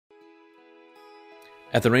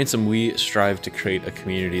At the Ransom, we strive to create a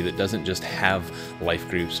community that doesn't just have life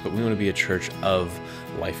groups, but we want to be a church of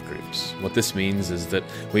life groups. What this means is that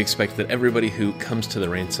we expect that everybody who comes to the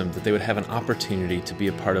Ransom, that they would have an opportunity to be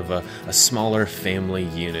a part of a smaller family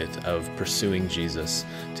unit of pursuing Jesus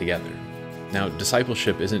together. Now,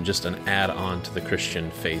 discipleship isn't just an add-on to the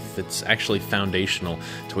Christian faith. It's actually foundational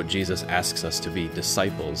to what Jesus asks us to be,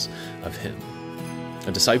 disciples of Him.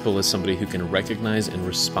 A disciple is somebody who can recognize and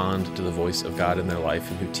respond to the voice of God in their life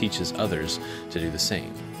and who teaches others to do the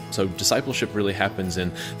same. So discipleship really happens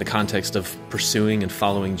in the context of pursuing and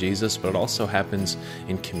following Jesus, but it also happens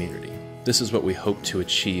in community. This is what we hope to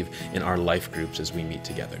achieve in our life groups as we meet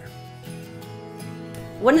together.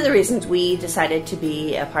 One of the reasons we decided to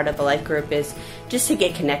be a part of a life group is just to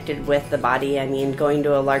get connected with the body. I mean, going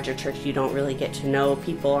to a larger church, you don't really get to know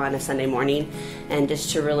people on a Sunday morning, and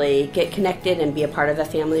just to really get connected and be a part of a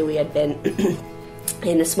family. We had been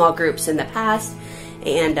in small groups in the past,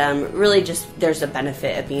 and really just there's a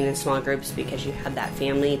benefit of being in small groups because you have that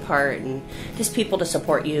family part and just people to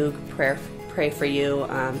support you, pray for you,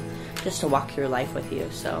 just to walk through life with you.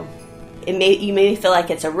 So you may feel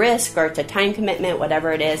like it's a risk or it's a time commitment,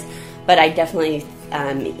 whatever it is, but I definitely,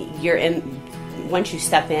 once you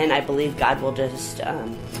step in, I believe God will just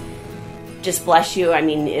bless you. I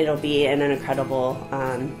mean, it'll be an incredible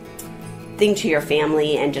thing to your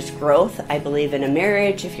family and just growth. I believe in a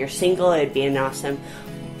marriage, if you're single, it'd be an awesome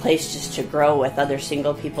place just to grow with other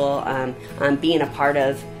single people. Being a part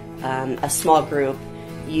of a small group,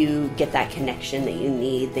 you get that connection that you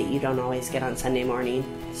need that you don't always get on Sunday morning.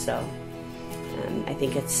 So I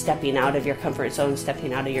think it's stepping out of your comfort zone,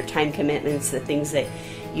 stepping out of your time commitments, the things that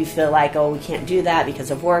you feel like, oh, we can't do that because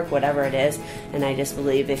of work, whatever it is. And I just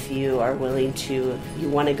believe if you are willing to, you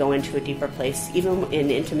want to go into a deeper place, even in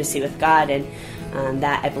intimacy with God, and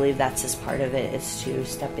that I believe that's just part of it, is to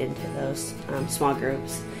step into those small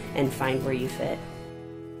groups and find where you fit.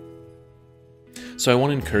 So I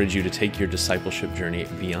want to encourage you to take your discipleship journey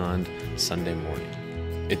beyond Sunday morning.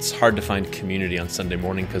 It's hard to find community on Sunday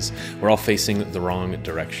morning because we're all facing the wrong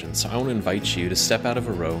direction. So I want to invite you to step out of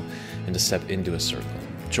a row and to step into a circle.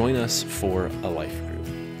 Join us for a life group.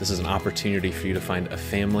 This is an opportunity for you to find a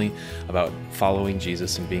family about following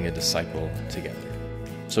Jesus and being a disciple together.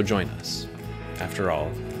 So join us. After all,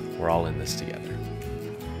 we're all in this together.